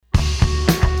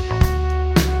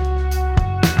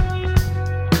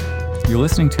You're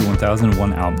listening to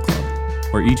 1001 Album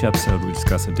Club, where each episode we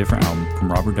discuss a different album from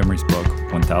Robert Emery's book,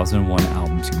 1001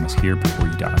 Albums You Must Hear Before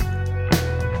You Die.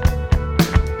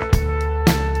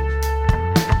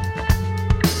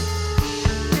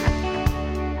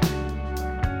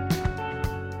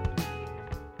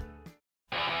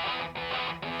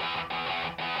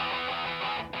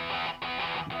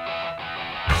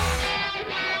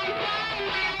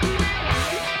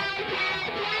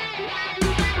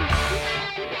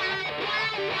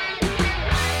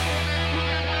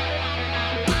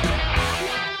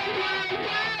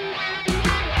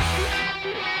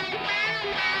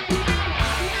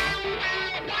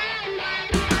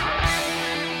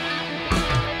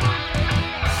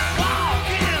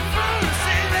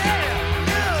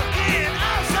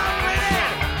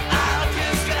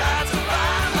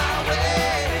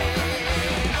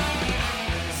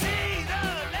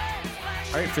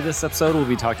 For this episode, we'll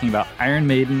be talking about Iron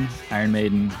Maiden.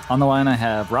 On the line, I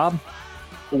have Rob.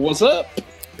 What's up?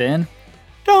 Ben.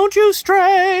 Don't you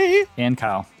stray. And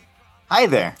Kyle. Hi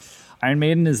there. Iron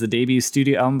Maiden is the debut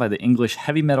studio album by the English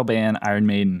heavy metal band Iron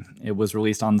Maiden. It was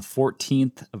released on the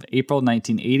 14th of April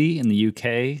 1980 in the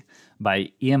UK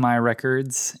by EMI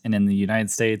Records, and in the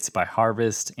United States by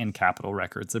Harvest and Capitol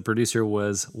Records. The producer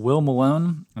was Will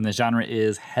Malone, and the genre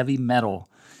is heavy metal.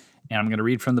 And I'm going to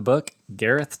read from the book,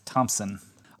 Gareth Thompson.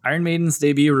 Iron Maiden's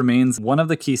debut remains one of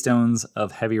the keystones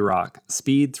of heavy rock.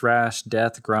 Speed, thrash,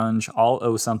 death, grunge all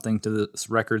owe something to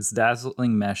this record's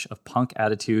dazzling mesh of punk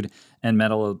attitude and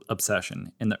metal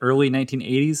obsession. In the early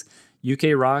 1980s,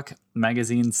 UK rock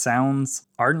magazine Sounds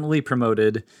ardently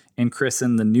promoted and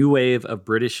christened the new wave of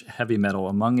British heavy metal.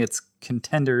 Among its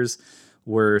contenders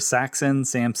were Saxon,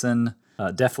 Samson,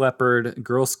 Def Leppard,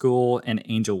 Girlschool, and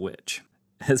Angel Witch.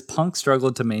 As punk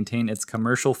struggled to maintain its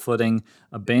commercial footing,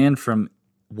 a band from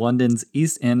London's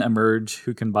East End emerged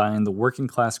who combined the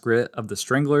working-class grit of the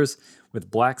Stranglers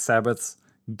with Black Sabbath's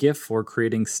gift for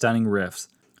creating stunning riffs.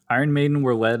 Iron Maiden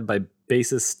were led by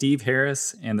bassist Steve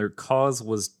Harris, and their cause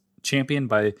was championed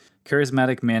by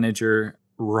charismatic manager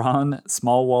Ron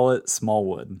Smallwallet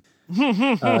Smallwood.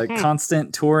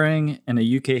 Constant touring and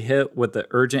a UK hit with the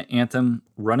urgent anthem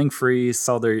Running Free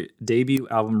saw their debut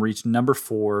album reach number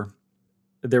 4.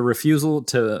 Their refusal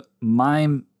to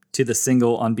mime to the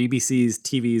single on BBC's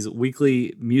TV's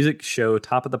weekly music show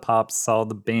Top of the Pops saw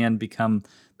the band become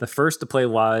the first to play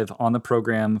live on the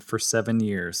program for 7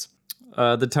 years.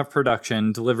 The tough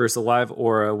production delivers a live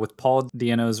aura with Paul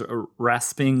Di'Anno's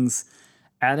raspings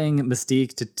adding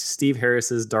mystique to Steve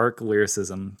Harris's dark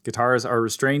lyricism. Guitars are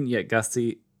restrained yet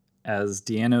gusty as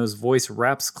Di'Anno's voice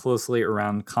wraps closely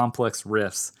around complex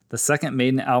riffs. The second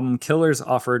Maiden album, Killers,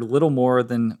 offered little more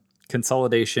than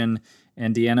consolidation,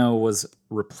 and Di'Anno was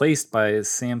replaced by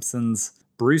Samson's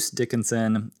Bruce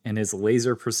Dickinson and his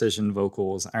laser precision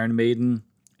vocals. Iron Maiden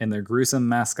and their gruesome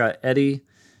mascot Eddie,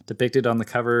 depicted on the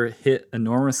cover, hit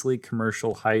enormously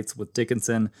commercial heights with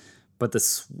Dickinson, but the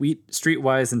sweet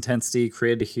streetwise intensity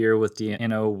created here with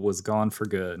Di'Anno was gone for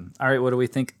good. All right, what do we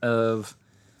think of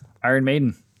Iron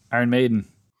Maiden?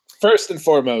 First and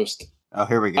foremost, Oh,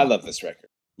 here we go. I love this record.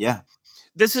 Yeah.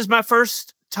 This is my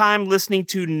first time listening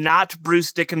to not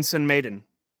Bruce Dickinson Maiden.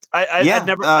 I'd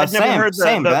never heard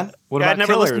same, Ben. What about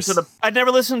Killers? I'd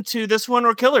never listened to this one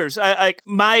or Killers. I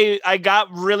got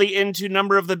really into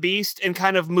Number of the Beast and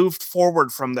kind of moved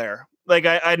forward from there. Like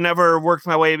I never worked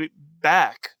my way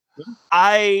back.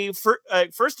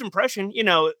 First impression,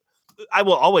 I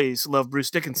will always love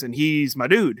Bruce Dickinson. He's my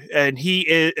dude, and he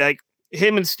is like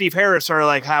him and Steve Harris are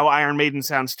like how Iron Maiden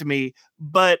sounds to me.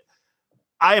 But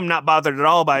I am not bothered at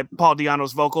all by Paul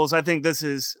Di'Anno's vocals. I think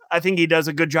he does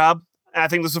a good job. I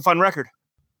think this is a fun record.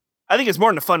 I think it's more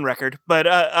than a fun record, but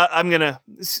I'm going to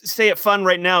stay at fun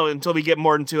right now until we get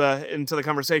more into the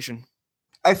conversation.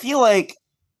 I feel like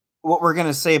what we're going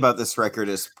to say about this record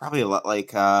is probably a lot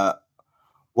like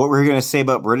what we're going to say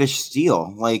about British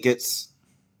Steel. Like it's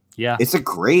a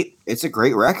great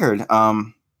record.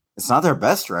 It's not their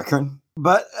best record,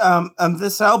 but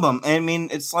this album, I mean,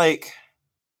 it's like,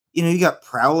 you got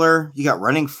Prowler, you got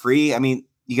Running Free. I mean,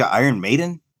 you got Iron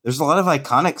Maiden. There's a lot of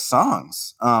iconic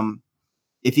songs.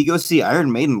 If you go see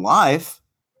Iron Maiden live,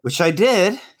 which I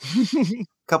did a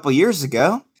couple years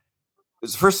ago, it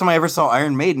was the first time I ever saw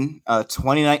Iron Maiden.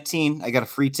 2019, I got a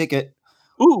free ticket.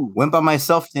 Ooh. Went by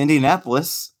myself to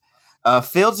Indianapolis.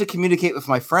 Failed to communicate with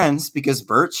my friends because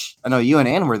Birch, I know you and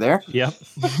Ann were there. Yep.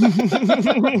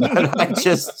 But I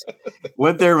just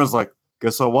went there and was like,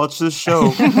 guess I'll watch this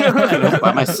show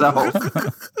by myself.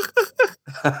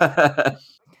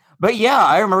 But yeah,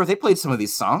 I remember they played some of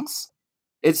these songs.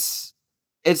 It's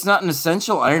not an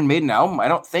essential Iron Maiden album, I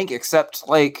don't think, except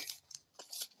like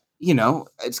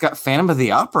it's got Phantom of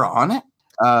the Opera on it.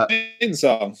 Maiden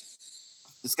song.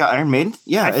 It's got Iron Maiden.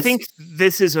 Yeah, I think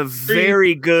this is a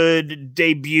very good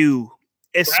debut,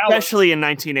 especially in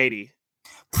 1980.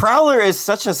 Prowler is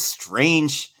such a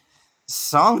strange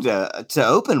song to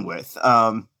open with.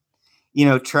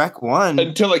 Track 1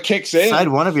 until it kicks in. Side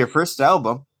 1 of your first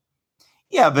album.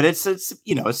 Yeah, but it's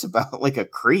about like a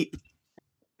creep.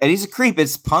 And he's a creep.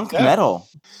 It's punk metal.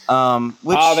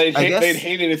 Which they'd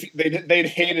hate it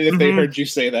if they heard you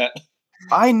say that.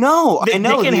 I know. They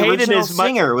can hate it as much.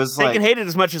 Singer was they can hate it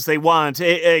as much as they want.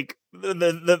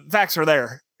 The facts are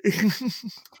there.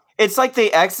 It's like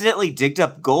they accidentally digged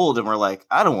up gold and were like,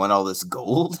 I don't want all this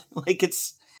gold. Like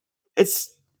it's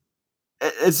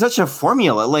such a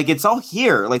formula. Like it's all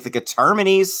here. Like the guitar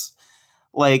harmonies,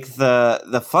 like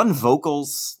the fun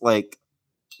vocals, like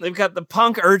they've got the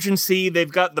punk urgency,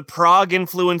 they've got the prog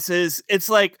influences. It's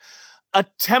like a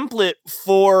template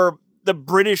for the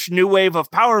British new wave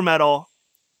of power metal.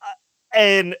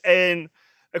 And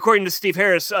according to Steve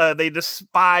Harris, they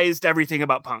despised everything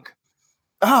about punk.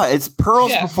 It's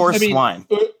pearls before swine.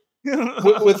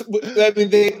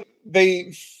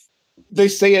 They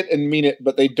say it and mean it,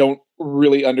 but they don't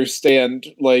really understand.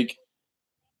 Like,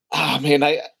 man,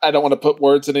 I don't want to put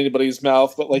words in anybody's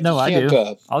mouth, but like, no, I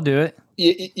do. I'll do it.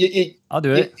 I'll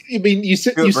do it. I mean, you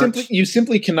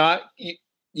simply cannot.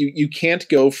 You can't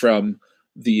go from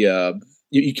the.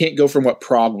 You can't go from what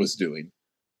Prague was doing.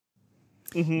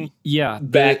 Mm-hmm. Yeah,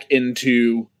 back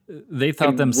into. They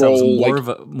thought themselves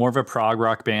more of a prog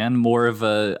rock band, more of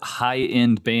a high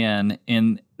end band,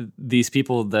 and these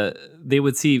people that they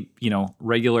would see,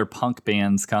 regular punk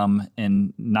bands come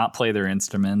and not play their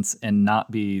instruments and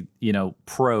not be,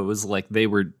 pros like they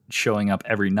were showing up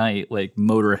every night, like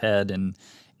Motorhead and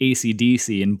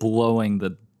AC/DC and blowing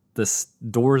the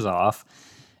doors off.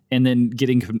 And then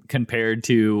getting compared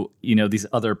to, these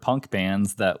other punk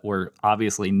bands that were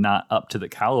obviously not up to the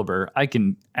caliber, I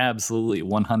can absolutely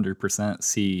 100%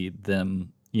 see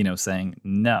them, saying,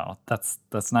 no, that's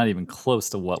not even close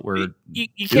to what we're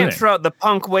You can't throw out the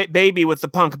punk baby with the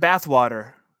punk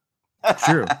bathwater.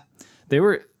 True. They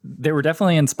were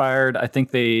definitely inspired. I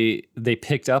think they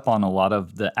picked up on a lot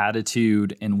of the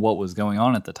attitude and what was going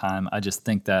on at the time. I just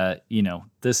think that,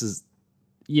 this is,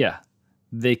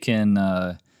 they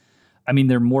can...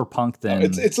 they're more punk than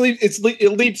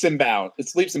it leaps and bounds.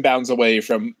 It leaps and bounds away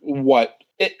from what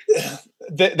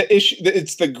the issue.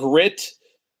 It's the grit,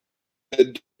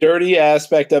 the dirty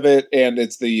aspect of it, and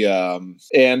it's the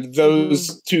and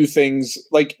those two things.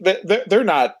 Like they're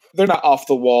not off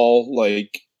the wall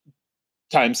like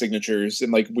time signatures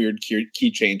and like weird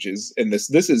key changes. And this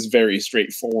is very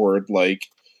straightforward like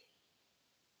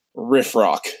riff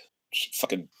rock.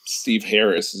 Fucking Steve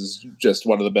Harris is just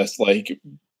one of the best like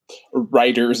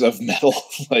writers of metal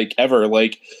like ever,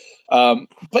 like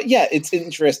but yeah, it's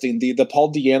interesting the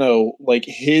Paul Di'Anno, like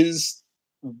his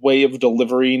way of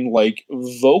delivering like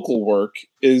vocal work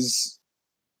is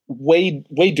way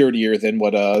dirtier than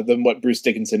what Bruce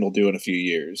Dickinson will do in a few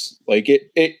years. Like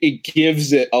it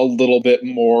gives it a little bit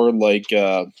more like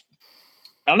I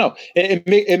don't know,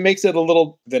 it makes it a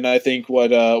little than I think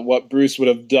what Bruce would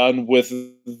have done with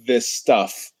this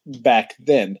stuff back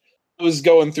then. I was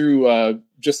going through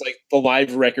just like the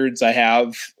live records I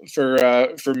have for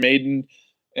Maiden,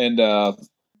 and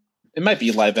it might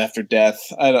be Live After Death.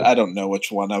 I don't know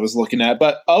which one I was looking at,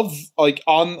 but of like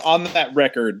on that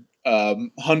record,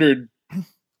 100,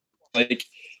 like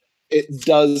it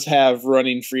does have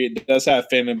Running Free, it does have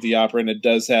Phantom of the Opera, and it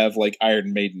does have like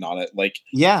Iron Maiden on it. Like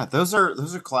those are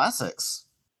classics.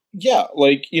 Yeah,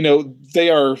 like they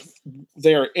are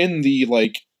in the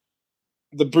like.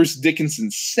 The Bruce Dickinson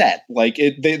set, like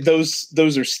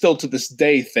those are still to this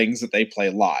day things that they play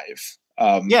live.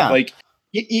 Like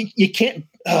you can't.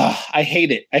 I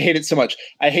hate it. I hate it so much.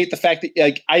 I hate the fact that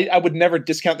like I would never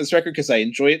discount this record because I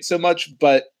enjoy it so much,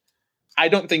 but I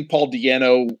don't think Paul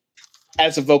Di'Anno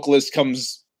as a vocalist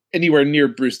comes anywhere near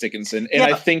Bruce Dickinson, and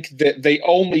I think that they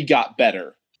only got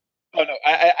better. Oh no,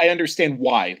 I understand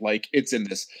why. Like it's in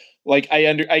this. Like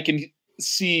I can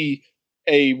see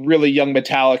a really young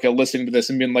Metallica listening to this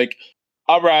and being like,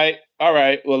 all right,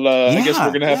 well, I guess we're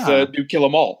going to have to do Kill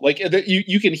 'Em All. Like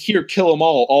you can hear Kill 'Em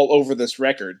all over this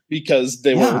record because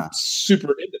they were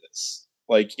super into this.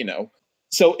 Like,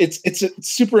 so it's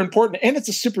super important and it's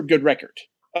a super good record.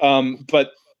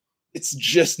 But it's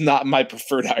just not my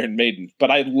preferred Iron Maiden, but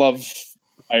I love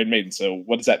Iron Maiden. So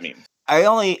what does that mean? I've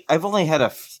only had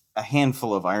a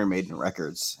handful of Iron Maiden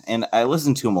records and I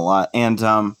listened to them a lot. And,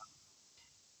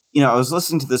 I was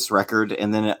listening to this record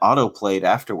and then it auto played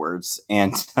afterwards.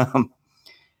 And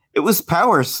it was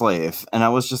Power Slave, and I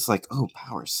was just like, "Oh,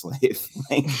 Power Slave!"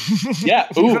 Like, yeah,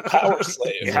 ooh, Power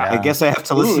Slave. Yeah. I guess I have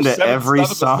to listen to every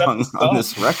song on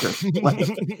this record. Like,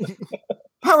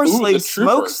 Power Slave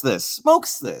smokes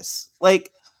this.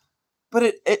 Like, but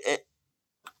it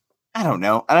I don't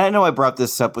know. And I know I brought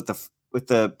this up with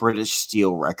the British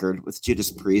Steel record with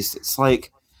Judas Priest. It's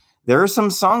like there are some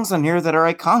songs on here that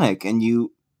are iconic, and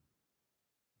you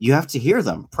have to hear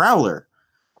them. Prowler,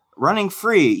 Running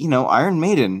Free, Iron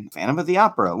Maiden, Phantom of the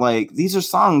Opera. Like, these are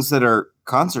songs that are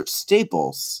concert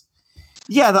staples.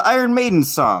 Yeah, the Iron Maiden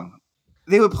song.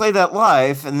 They would play that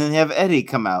live, and then have Eddie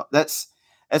come out. That's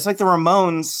like the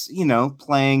Ramones,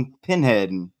 playing Pinhead,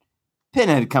 and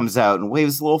Pinhead comes out and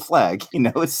waves a little flag.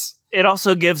 It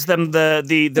also gives them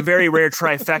the very rare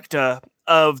trifecta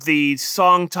of the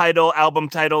song title, album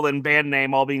title, and band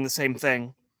name all being the same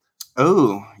thing.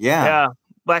 Oh, yeah. Yeah.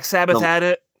 Black Sabbath had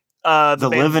it. The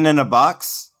Living in a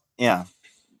Box. Yeah.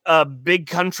 Big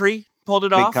Country pulled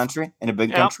it off. Big Country in a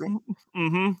Big Country.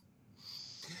 Mm-hmm.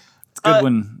 It's good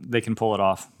when they can pull it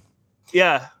off.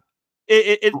 Yeah.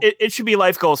 It should be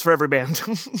life goals for every band.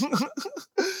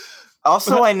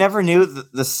 Also, I never knew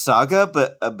the saga,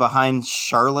 but behind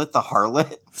Charlotte the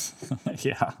Harlot.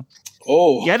 Yeah.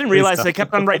 Oh. Yeah, I didn't realize they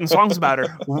kept on writing songs about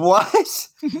her. What?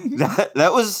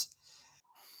 That was.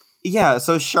 Yeah,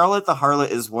 so Charlotte the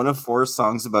Harlot is one of 4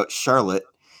 songs about Charlotte,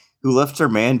 who left her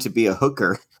man to be a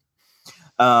hooker.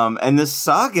 And this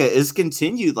saga is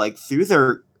continued through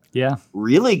their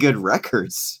really good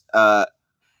records.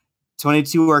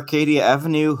 22 Arcadia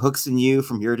Avenue, Hooks and You,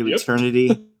 From Here to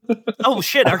Eternity. Oh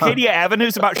shit, Arcadia Avenue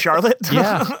is about Charlotte?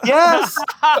 Yeah. Yes.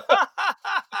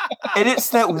 And it's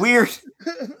that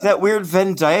weird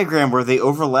Venn diagram where they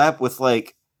overlap with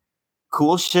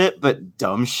cool shit but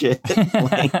dumb shit.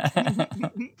 Kind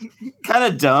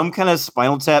of dumb, kind of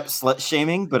Spinal Tap slut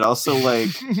shaming, but also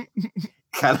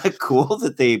kind of cool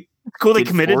that they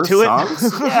committed to songs.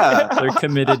 It. Yeah. They're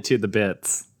committed to the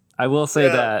bits. I will say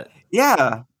that.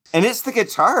 Yeah. And it's the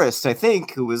guitarist, I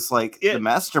think, who was the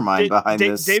mastermind behind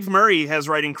this. Dave Murray has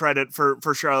writing credit for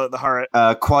Charlotte the Harlot.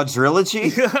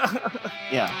 Quadrilogy?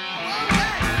 Yeah.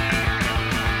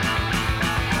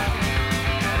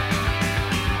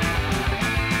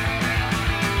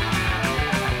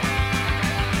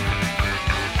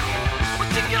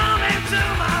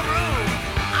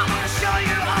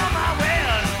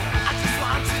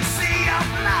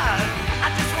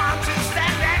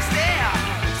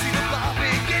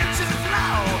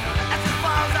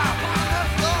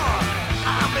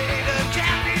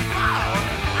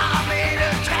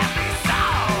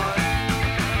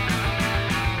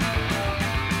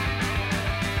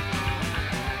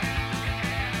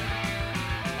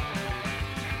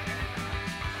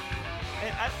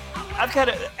 I've got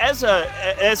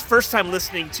as first time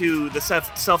listening to the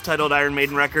self-titled Iron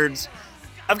Maiden records,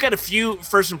 I've got a few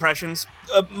first impressions.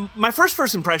 My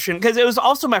first impression, because it was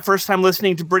also my first time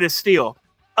listening to British Steel.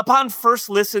 Upon first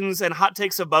listens and hot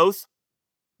takes of both,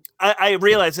 I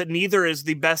realized that neither is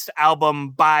the best album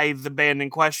by the band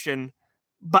in question,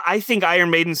 but I think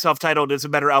Iron Maiden self-titled is a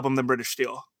better album than British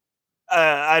Steel.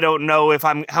 I don't know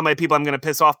how many people I'm going to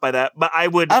piss off by that, but I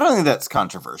don't think that's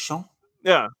controversial.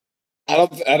 Yeah. I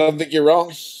don't think you're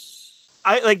wrong.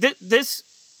 I like this.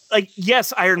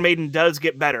 Yes, Iron Maiden does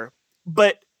get better,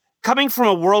 but coming from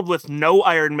a world with no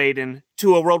Iron Maiden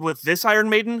to a world with this Iron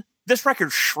Maiden, this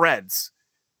record shreds.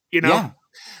 Yeah,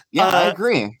 I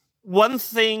agree. One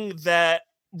thing that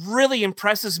really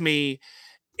impresses me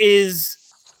is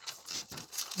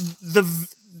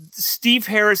Steve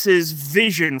Harris's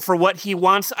vision for what he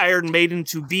wants Iron Maiden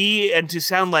to be and to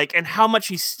sound like, and how much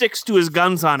he sticks to his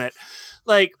guns on it.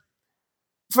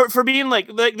 For being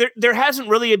there hasn't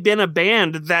really been a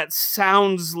band that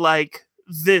sounds like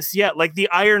this yet. The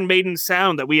Iron Maiden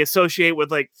sound that we associate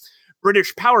with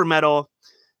British power metal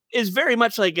is very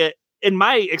much in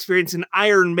my experience, an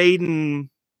Iron Maiden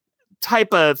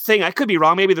type of thing. I could be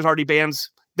wrong. Maybe there's already bands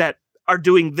that are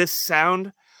doing this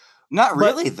sound. Not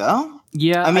really, though.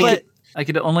 Yeah, I mean, I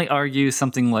could only argue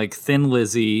something like Thin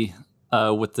Lizzy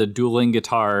with the dueling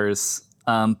guitars.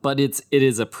 But it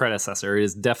is a predecessor. It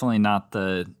is definitely not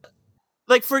the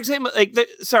for example,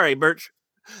 sorry, Birch.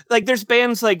 There's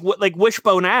bands like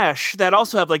Wishbone Ash that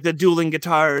also have the dueling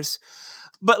guitars,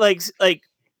 but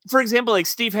for example,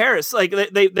 Steve Harris,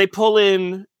 they pull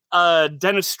in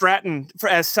Dennis Stratton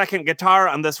as second guitar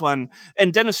on this one,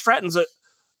 and Dennis Stratton's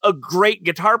a great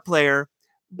guitar player,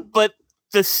 but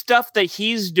the stuff that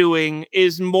he's doing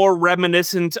is more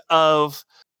reminiscent of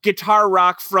guitar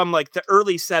rock from the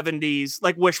early 70s,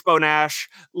 Wishbone Ash,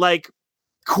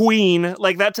 Queen,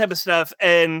 that type of stuff.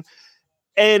 And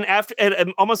And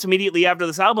almost immediately after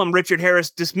this album, Richard Harris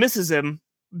dismisses him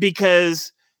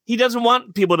because he doesn't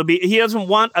want he doesn't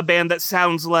want a band that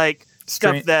sounds like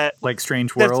stuff that like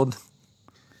Strange World.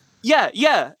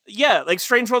 Yeah. Like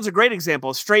Strange World's a great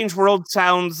example. Strange World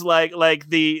sounds like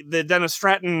the Dennis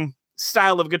Stratton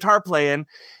style of guitar playing.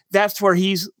 That's where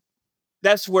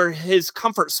his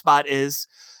comfort spot is.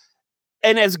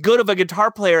 And as good of a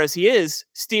guitar player as he is,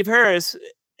 Steve Harris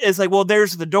is like, well,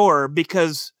 there's the door,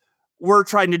 because we're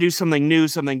trying to do something new,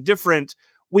 something different.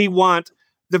 We want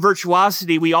the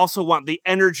virtuosity. We also want the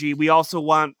energy. We also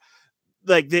want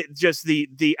like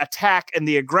the attack and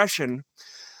the aggression.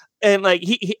 And like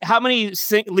how many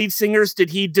lead singers did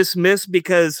he dismiss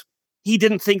because he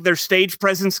didn't think their stage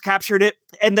presence captured it?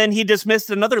 And then he dismissed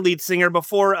another lead singer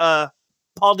before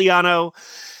Paul Di'Anno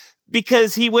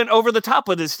because he went over the top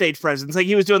with his stage presence. Like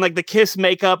he was doing like the Kiss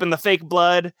makeup and the fake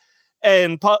blood.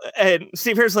 And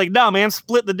Steve Harris like, no, man,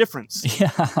 split the difference.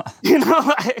 Yeah. You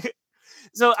know,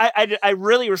 so I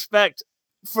really respect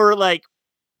for like,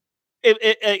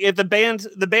 if the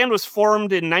band was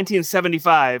formed in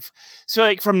 1975. So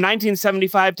like from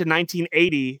 1975 to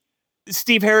 1980,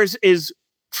 Steve Harris is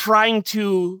trying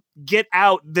to get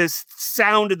out this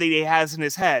sound that he has in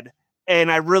his head.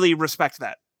 And I really respect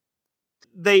that.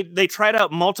 They tried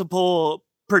out multiple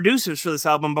producers for this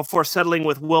album before settling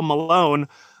with Will Malone,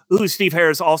 who Steve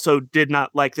Harris also did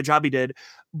not like the job he did.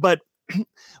 But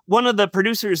one of the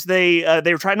producers they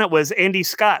were trying out was Andy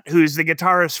Scott, who's the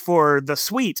guitarist for The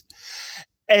Sweet,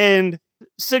 and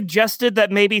suggested that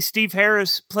maybe Steve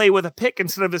Harris play with a pick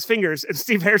instead of his fingers. And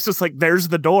Steve Harris was like, there's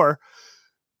the door.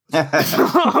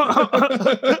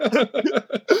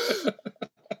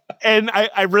 And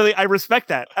I respect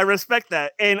that. I respect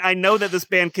that. And I know that this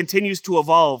band continues to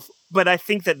evolve, but I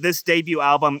think that this debut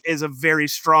album is a very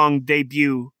strong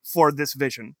debut for this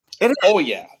vision. Oh,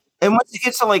 yeah. And once you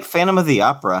get to like Phantom of the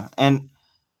Opera, and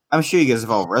I'm sure you guys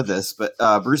have all read this, but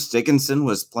Bruce Dickinson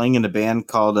was playing in a band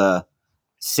called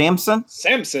Samson.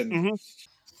 Mm-hmm.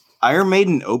 Iron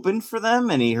Maiden opened for them,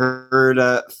 and he heard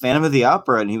Phantom of the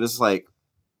Opera, and he was like,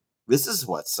 this is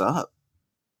what's up,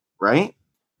 right?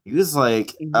 He was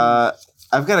like,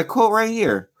 I've got a quote right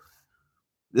here.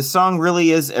 This song really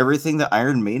is everything that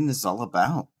Iron Maiden is all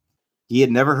about. He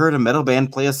had never heard a metal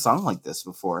band play a song like this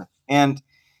before. And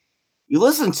you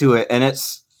listen to it, and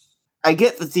I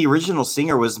get that the original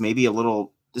singer was maybe a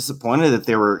little disappointed that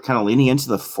they were kind of leaning into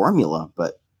the formula,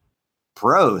 but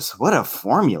bros, what a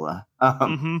formula.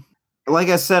 Like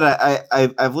I said,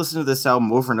 I've listened to this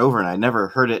album over and over, and I never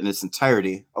heard it in its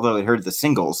entirety, although I heard the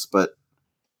singles, but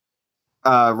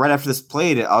right after this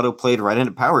played, it auto-played right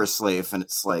into Power Slave, and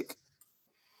it's like,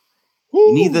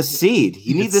 you need the seed.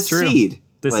 You need the seed.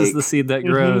 This is the seed that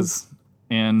grows.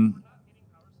 And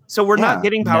so we're not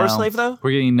getting Power Slave, though?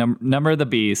 We're getting Number of the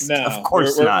Beast. No, of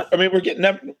course not. I mean, we're getting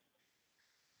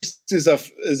This is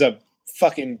a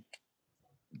fucking...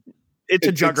 It's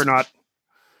a juggernaut.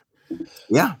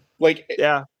 Yeah. Like,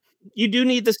 yeah. You do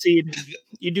need the seed.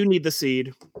 You do need the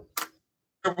seed.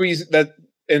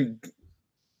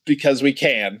 Because we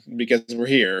can, because we're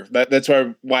here. That's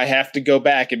why I have to go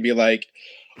back and be like,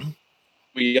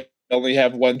 we only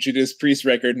have one Judas Priest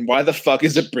record, and why the fuck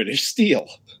is it British Steel?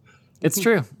 It's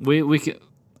true. We can,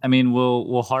 I mean,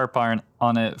 we'll harp on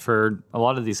it for a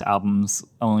lot of these albums.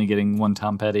 Only getting one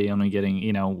Tom Petty, only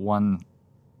getting one.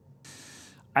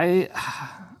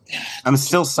 I'm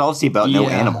still salty about No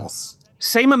Animals.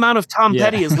 Same amount of Tom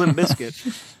Petty as Limp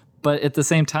Bizkit. But at the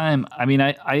same time, I mean,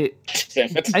 I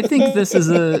think this is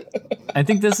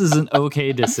an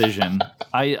okay decision.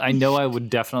 I know I would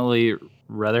definitely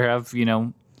rather have,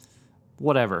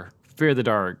 whatever, Fear the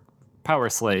Dark, Power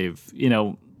Slave,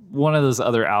 one of those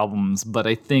other albums, but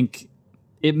I think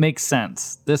it makes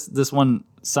sense. This one,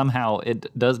 somehow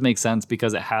it does make sense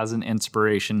because it has an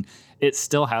inspiration. It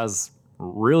still has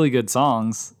really good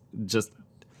songs, just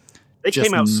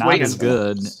came out not as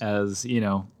good as,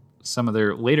 some of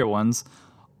their later ones.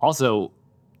 Also,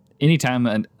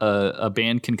 anytime a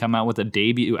band can come out with a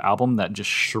debut album that just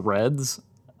shreds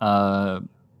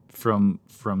from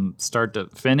start to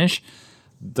finish,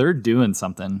 they're doing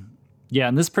something. Yeah,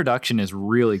 and this production is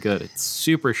really good. It's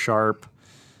super sharp.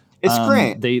 It's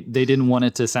great. They didn't want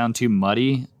it to sound too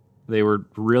muddy. They were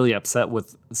really upset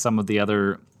with some of the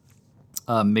other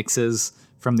mixes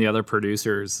from the other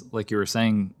producers, like you were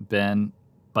saying, Ben.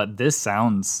 But this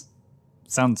sounds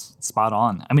spot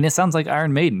on. I mean, it sounds like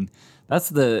Iron Maiden. That's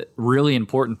the really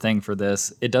important thing for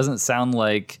this. It doesn't sound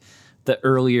like the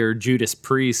earlier Judas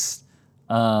Priest,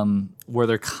 where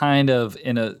they're kind of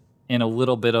in a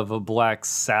little bit of a Black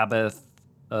Sabbath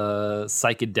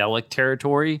psychedelic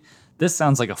territory. this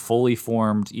sounds like a fully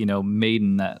formed,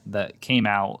 Maiden that came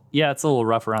out. Yeah, it's a little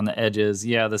rough around the edges.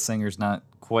 Yeah, the singer's not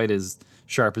quite as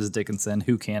sharp as Dickinson.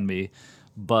 Who can be?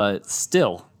 But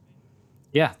still,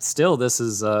 this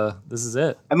is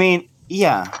it. I mean,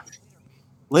 yeah.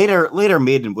 Later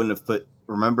Maiden wouldn't have put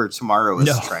Remember Tomorrow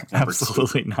as track number 2.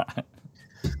 Absolutely not.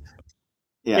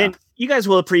 Yeah. And you guys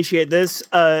will appreciate this.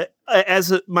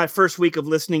 As my first week of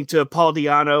listening to Paul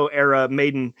Di'Anno era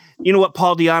Maiden, you know what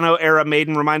Paul Di'Anno era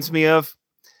Maiden reminds me of?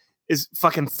 Is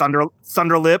fucking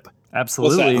Thunderlip.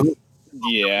 Absolutely.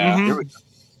 Yeah. Mm-hmm.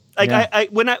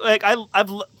 I've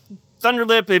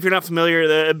Thunderlip. If you're not familiar,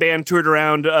 the band toured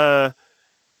around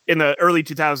in the early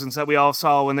 2000s that we all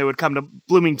saw when they would come to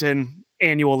Bloomington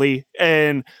annually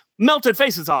and melted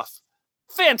faces off.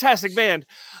 Fantastic band.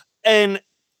 And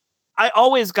I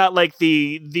always got like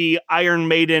the Iron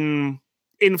Maiden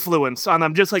influence on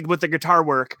them, just like with the guitar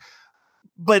work.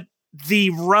 But the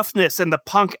roughness and the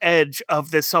punk edge of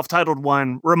this self-titled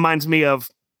one reminds me of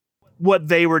what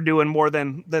they were doing more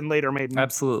than later Maiden.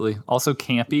 Absolutely. Also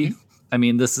campy. I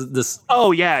mean, this.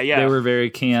 Oh yeah. They were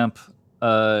very camp,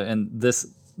 and this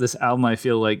album I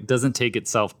feel like doesn't take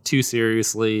itself too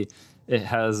seriously. It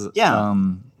has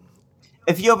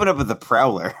if you open up with the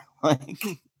Prowler, like.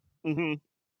 Mm-hmm.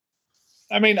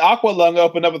 I mean, Aqualung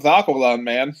opened up with Aqualung,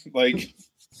 man. Like,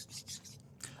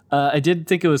 I did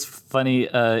think it was funny.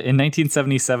 In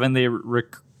 1977, they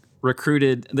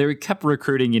recruited. They kept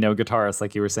recruiting, guitarists,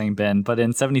 like you were saying, Ben. But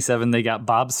in '77, they got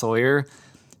Bob Sawyer,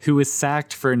 who was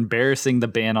sacked for embarrassing the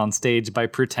band on stage by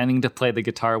pretending to play the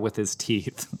guitar with his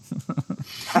teeth.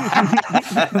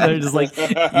 They're just like,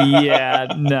 yeah,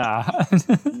 nah.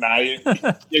 Nah,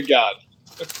 you got it.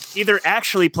 Either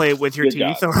actually play it with your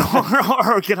teeth or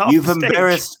get off You've the stage.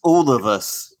 Embarrassed all of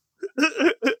us.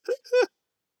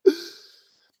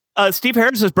 Steve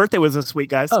Harris's birthday was this week,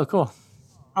 guys. Oh, cool.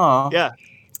 Oh, yeah.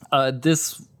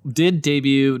 This did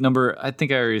debut I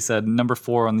think I already said number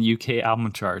 4 on the UK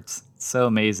album charts. So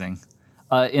amazing.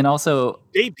 And also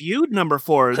debuted number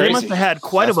 4. Crazy. They must have had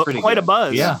quite a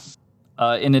buzz. Yeah.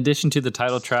 In addition to the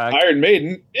title track, Iron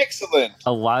Maiden, excellent.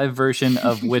 A live version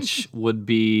of which would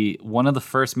be one of the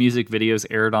first music videos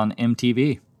aired on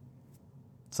MTV.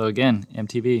 So again,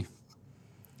 MTV.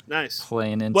 Nice.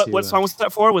 Playing into what song was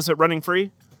that for? Was it Running Free?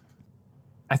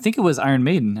 I think it was Iron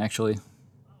Maiden, actually.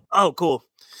 Oh, cool.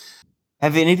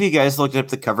 Have any of you guys looked up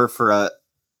the cover for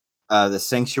the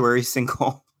Sanctuary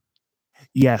single?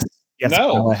 Yes.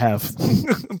 No. I have.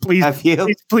 Please, have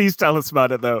you? Please tell us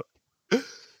about it, though.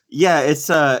 Yeah, it's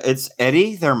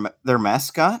Eddie, their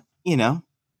mascot, the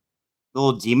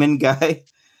little demon guy,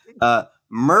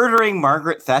 murdering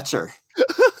Margaret Thatcher.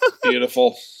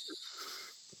 Beautiful.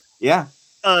 Yeah.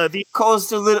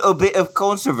 Caused a little bit of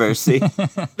controversy.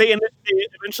 They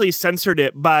eventually censored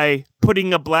it by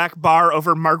putting a black bar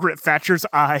over Margaret Thatcher's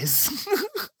eyes.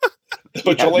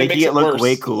 Which only making makes it look worse.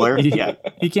 way cooler. Yeah,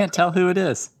 you can't tell who it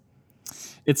is.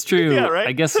 It's true. Yeah, right?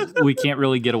 I guess we can't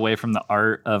really get away from the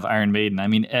art of Iron Maiden. I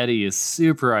mean, Eddie is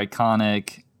super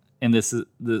iconic, and this is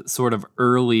the sort of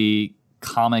early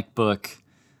comic book.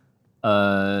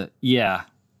 Yeah,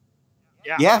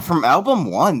 from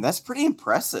album 1. That's pretty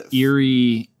impressive.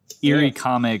 Eerie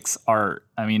comics art.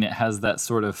 I mean, it has that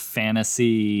sort of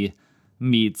fantasy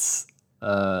meets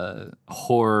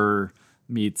horror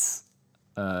meets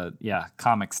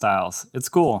comic styles. It's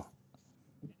cool.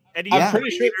 Eddie, I'm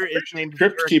pretty sure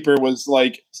Crypt Keeper was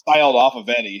like styled off of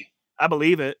Eddie. I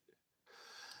believe it.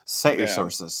 Cite your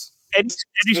sources.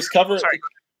 Eddie's cover. Sorry.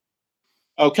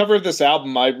 Cover of this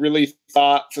album. I really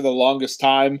thought for the longest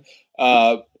time,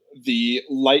 the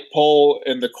light pole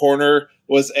in the corner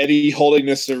was Eddie holding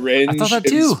a syringe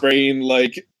and spraying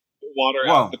like water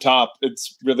out the top.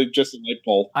 It's really just a light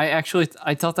pole. I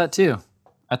thought that too.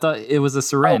 I thought it was a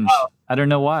syringe. Oh, wow. I don't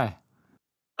know why.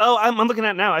 Oh, I'm looking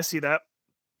at it now. I see that.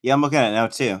 Yeah, I'm looking at it now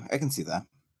too. I can see that.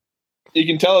 You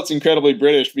can tell it's incredibly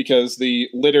British because the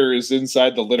litter is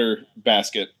inside the litter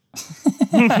basket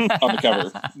on the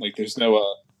cover. Like there's no.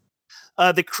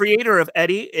 The creator of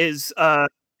Eddie is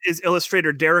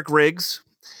illustrator Derek Riggs,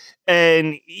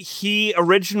 and he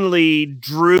originally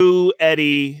drew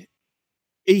Eddie.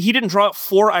 He didn't draw it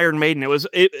for Iron Maiden. It was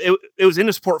in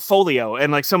his portfolio,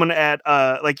 and like someone at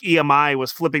like EMI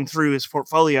was flipping through his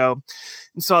portfolio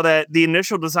and saw that the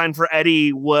initial design for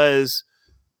Eddie was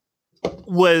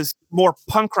more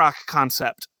punk rock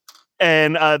concept,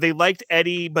 and they liked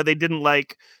Eddie, but they didn't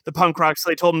like the punk rock, so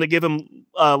they told him to give him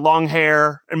long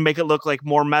hair and make it look like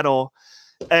more metal.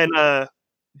 And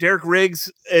Derek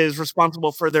Riggs is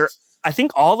responsible for I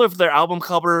think all of their album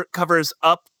covers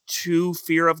up to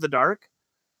Fear of the Dark.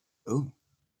 Ooh.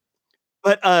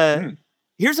 But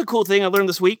Here's a cool thing I learned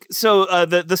this week. So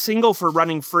the single for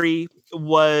Running Free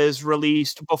was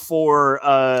released before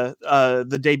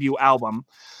the debut album.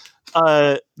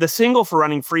 The single for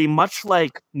Running Free, much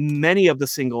like many of the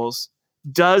singles,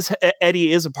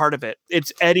 Eddie is a part of it.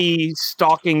 It's Eddie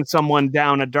stalking someone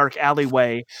down a dark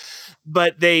alleyway,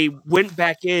 but they went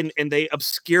back in and they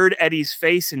obscured Eddie's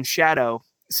face in shadow.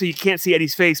 So you can't see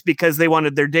Eddie's face because they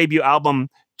wanted their debut album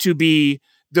to be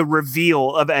the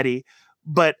reveal of Eddie.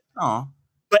 But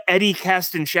Eddie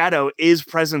cast in shadow is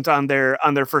present on their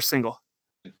first single.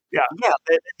 Yeah.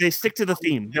 They stick to the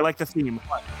theme. They like the theme.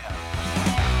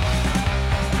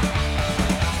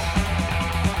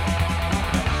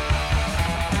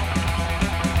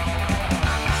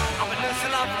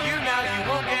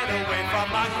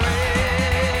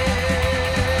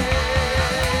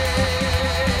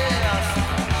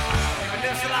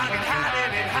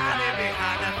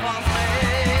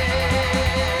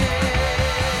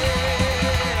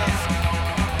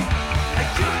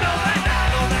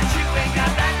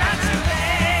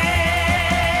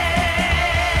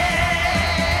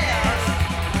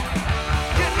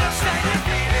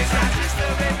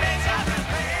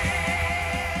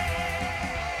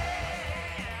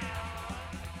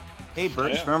 Hey,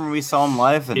 Birch, remember we saw him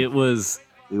live? And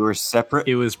we were separate.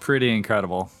 It was pretty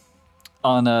incredible.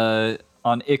 On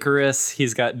Icarus,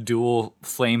 he's got dual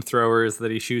flamethrowers that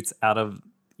he shoots out of,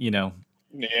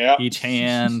 each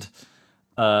hand.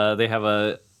 They have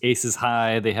a Aces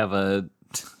High. They have a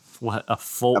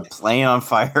plane on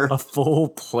fire. A full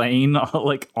plane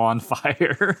on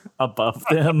fire above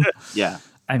them. Yeah.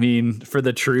 I mean, for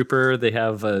the Trooper, they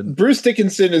have a... Bruce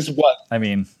Dickinson is what?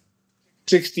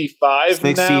 65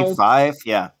 now? 65,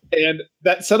 yeah. And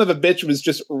that son of a bitch was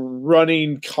just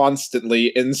running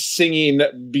constantly and singing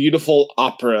beautiful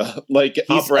opera,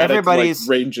 operatic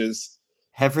ranges.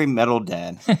 Heavy metal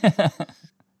dad.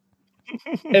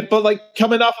 But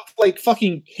coming off of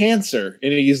fucking cancer,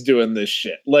 and he's doing this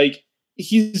shit.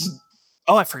 He's...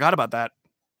 Oh, I forgot about that.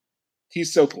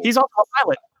 He's so cool. He's also a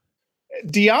pilot.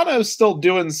 Di'Anno's still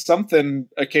doing something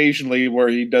occasionally where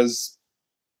he does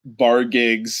bar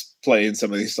gigs playing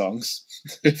some of these songs.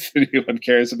 If anyone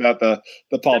cares about the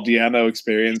Paul Di'Anno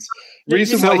experience.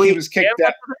 Reason why he was kicked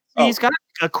out. He's got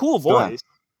a cool voice.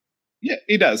 Yeah,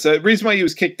 he does. The reason why he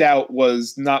was kicked out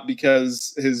was not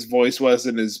because his voice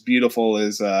wasn't as beautiful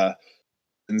as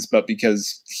but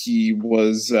because he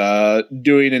was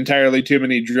doing entirely too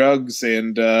many drugs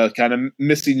and kind of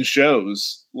missing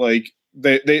shows. They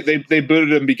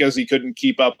booted him because he couldn't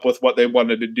keep up with what they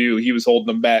wanted to do. He was holding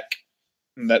them back.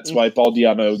 And that's why Paul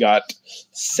Di'Anno got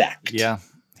sacked. Yeah.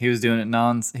 He was doing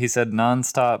it he said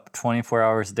nonstop, 24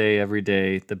 hours a day, every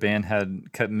day. The band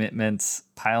had commitments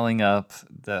piling up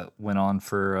that went on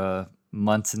for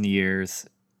months and years.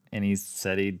 And he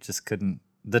said he just couldn't,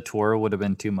 the tour would have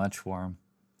been too much for him.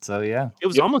 So, yeah. It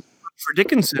was almost for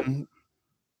Dickinson.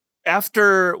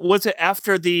 After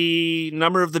the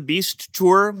Number of the Beast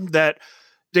tour that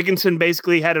Dickinson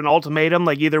basically had an ultimatum,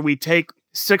 either we take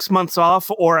 6 months off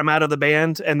or I'm out of the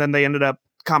band, and then they ended up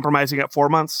compromising at 4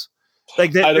 months. I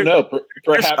don't know.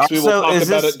 Perhaps we will talk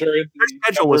about it during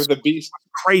the Number of the Beast.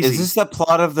 Crazy. Is this the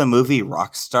plot of the movie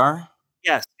Rockstar?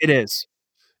 Yes, it is.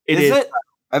 Is it?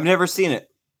 I've never seen it.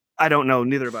 I don't know.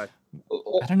 Neither have I.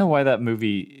 I don't know why that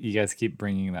movie, you guys keep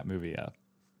bringing that movie up.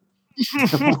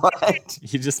 What?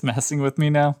 You just messing with me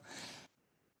now?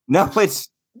 No,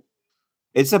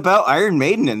 it's about Iron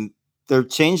Maiden and their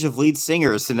change of lead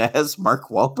singers, and it has Mark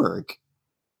Wahlberg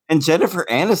and Jennifer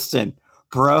Aniston,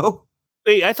 bro.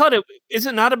 Wait, I thought is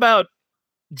it not about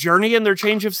Journey and their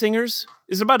change of singers?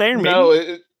 Is it about Iron Maiden?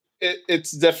 No,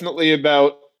 it's definitely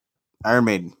about Iron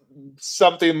Maiden.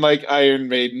 Something like Iron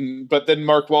Maiden, but then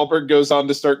Mark Wahlberg goes on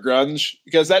to start grunge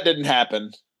because that didn't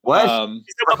happen. What? Is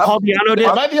that what Paul Di'Anno did?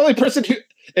 Am I the only person who?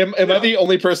 Am I the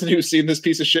only person who's seen this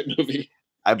piece of shit movie?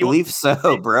 I believe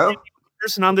so, bro.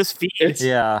 Person on this feed.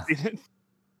 Yeah.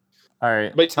 All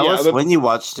right. But Tell us when you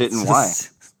watched it and why.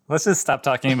 Let's just stop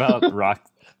talking about rock.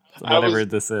 Whatever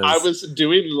this is. I was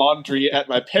doing laundry at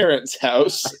my parents'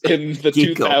 house in the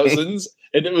 2000s,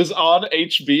 and it was on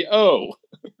HBO.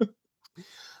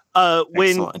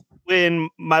 When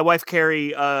my wife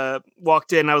Carrie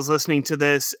walked in, I was listening to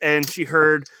this, and she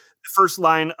heard the first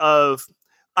line of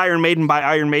Iron Maiden by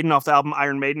Iron Maiden off the album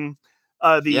Iron Maiden.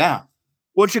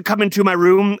 Won't you come into my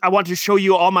room? I want to show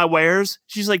you all my wares.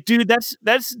 She's like, dude,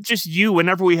 that's just you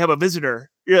whenever we have a visitor.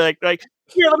 You're like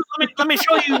here, let me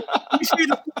show you. Let me show you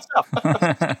the cool stuff.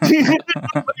 Let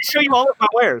me show you all of my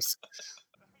wares.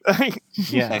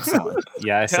 Yeah, excellent.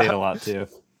 Yeah, I say it a lot too.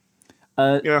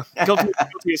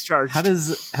 Guilty as charged. How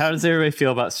does everybody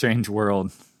feel about Strange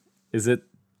World? Is it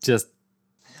just?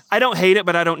 I don't hate it,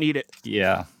 but I don't need it.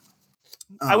 Yeah.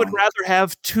 I would rather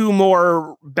have 2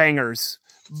 more bangers,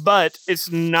 but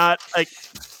it's not like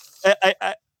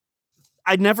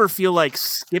I never feel like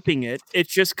skipping it.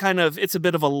 It's just it's a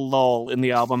bit of a lull in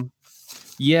the album.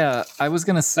 Yeah, I was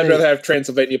gonna say I'd rather have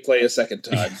Transylvania play a second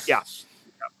time. Yeah.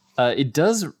 It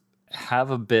does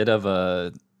have a bit of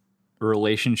a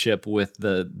relationship with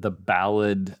the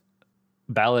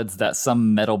ballads that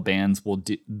some metal bands will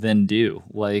do,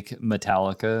 like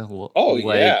Metallica.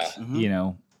 You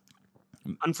know,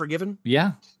 Unforgiven.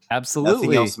 Yeah, absolutely.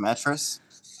 Nothing Else Mattress.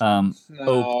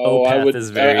 Opeth is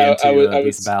very into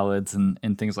these ballads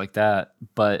and things like that.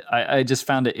 But I just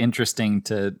found it interesting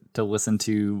to listen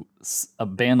to a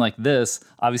band like this.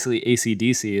 Obviously,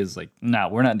 AC/DC is like, no,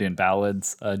 we're not doing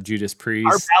ballads. Judas Priest.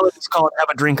 Our ballad is called "Have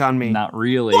a Drink on Me." Not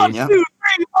really. 1, 2, 3,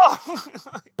 oh.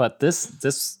 But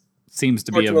this seems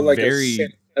to be a like very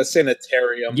a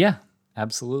sanitarium. Yeah,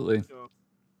 absolutely.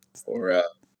 Or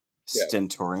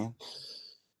Stentorian.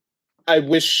 I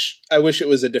wish it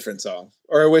was a different song,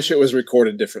 or I wish it was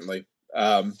recorded differently.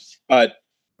 But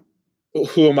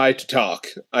who am I to talk?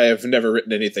 I have never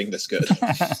written anything this good.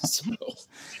 So.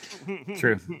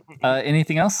 True.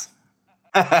 Anything else?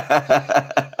 We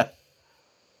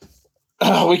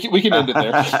can end it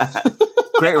there.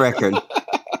 Great record.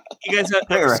 You guys have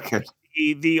Great record.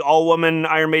 The all-woman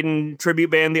Iron Maiden tribute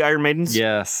band, the Iron Maidens.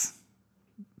 Yes.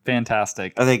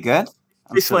 Fantastic. Are they good?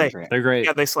 They slay. They're great.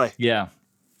 Yeah, they slay. Yeah.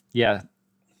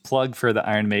 Plug for the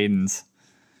Iron Maidens.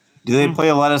 Do they play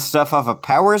a lot of stuff off of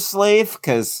Power Slave?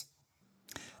 Because,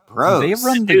 bro, they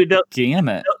run the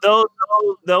gamut.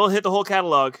 They'll hit the whole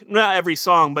catalog. Not every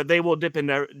song, but they will dip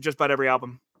into just about every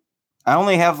album. I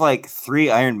only have like 3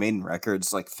 Iron Maiden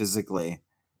records, like physically.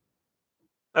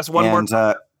 That's one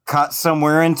word. Caught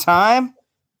Somewhere in Time.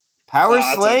 Power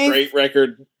Slave. That's a great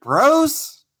record,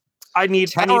 bros. I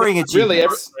need really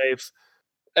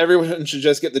everyone should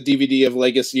just get the DVD of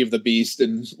Legacy of the Beast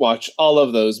and watch all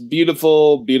of those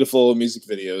beautiful, beautiful music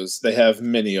videos. They have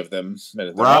many of them.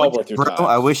 They're all worth your time.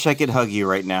 I wish I could hug you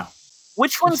right now.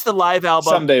 Which one's the live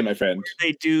album? Someday, my friend.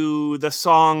 They do the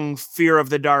song Fear of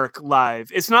the Dark live.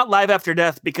 It's not Live After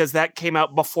Death because that came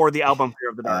out before the album Fear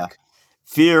of the Dark.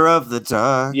 Fear of the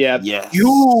Dark. Yeah. Yes.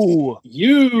 You.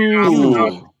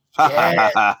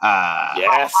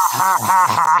 Yes.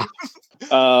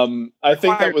 I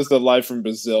think that was the Live from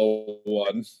Brazil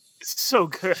one. It's so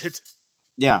good.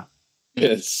 Yeah.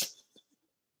 Yes.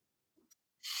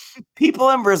 People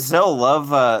in Brazil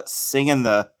love singing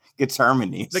the guitar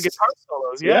minis. The guitar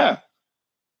solos, yeah.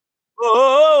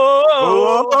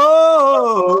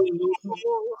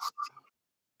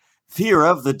 Fear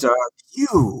of the Dark.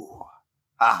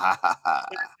 I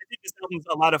think this album's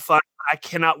a lot of fun. I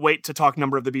cannot wait to talk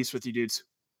Number of the Beast with you dudes.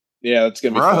 Yeah, it's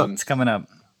gonna be fun. It's coming up.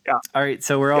 Yeah. All right,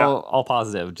 so we're all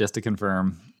positive, just to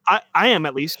confirm. I am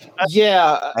at least.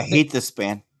 Yeah. I hate this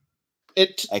band.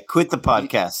 I quit the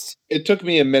podcast. It took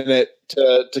me a minute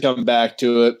to come back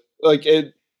to it. Like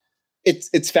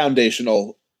it's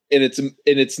foundational, and it's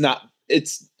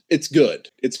good.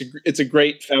 It's a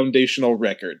great foundational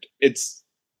record. It's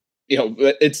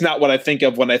not what I think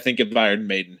of when I think of Iron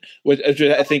Maiden, which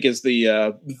I think is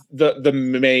the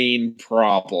main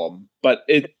problem. But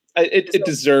it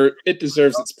deserves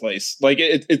its place. Like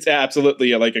it's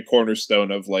absolutely like a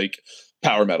cornerstone of like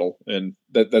power metal, and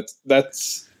that's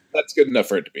good enough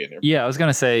for it to be in here. Yeah, I was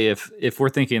gonna say if we're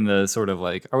thinking the sort of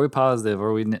like, are we positive,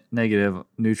 are we negative,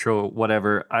 neutral,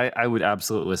 whatever, I would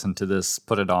absolutely listen to this,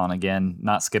 put it on again,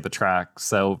 not skip a track.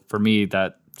 So for me,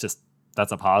 that's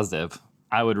a positive.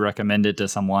 I would recommend it to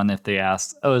someone if they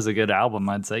asked, "Oh, is it a good album?"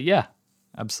 I'd say, "Yeah,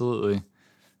 absolutely."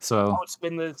 So I'll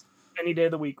spin this any day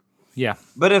of the week. Yeah,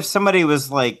 but if somebody was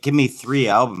like, "Give me 3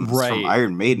 albums from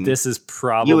Iron Maiden," this is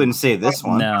probably you wouldn't say this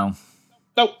one. No,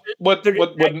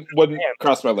 wouldn't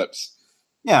cross my lips.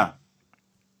 Yeah,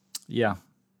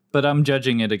 but I'm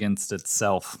judging it against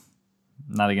itself,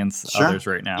 not against others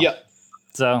right now. Yeah,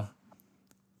 so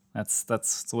that's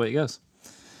the way it goes.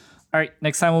 All right,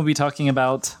 next time we'll be talking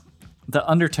about The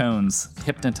Undertones,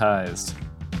 Hypnotized.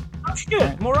 Oh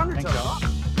shit, more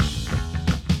Undertones.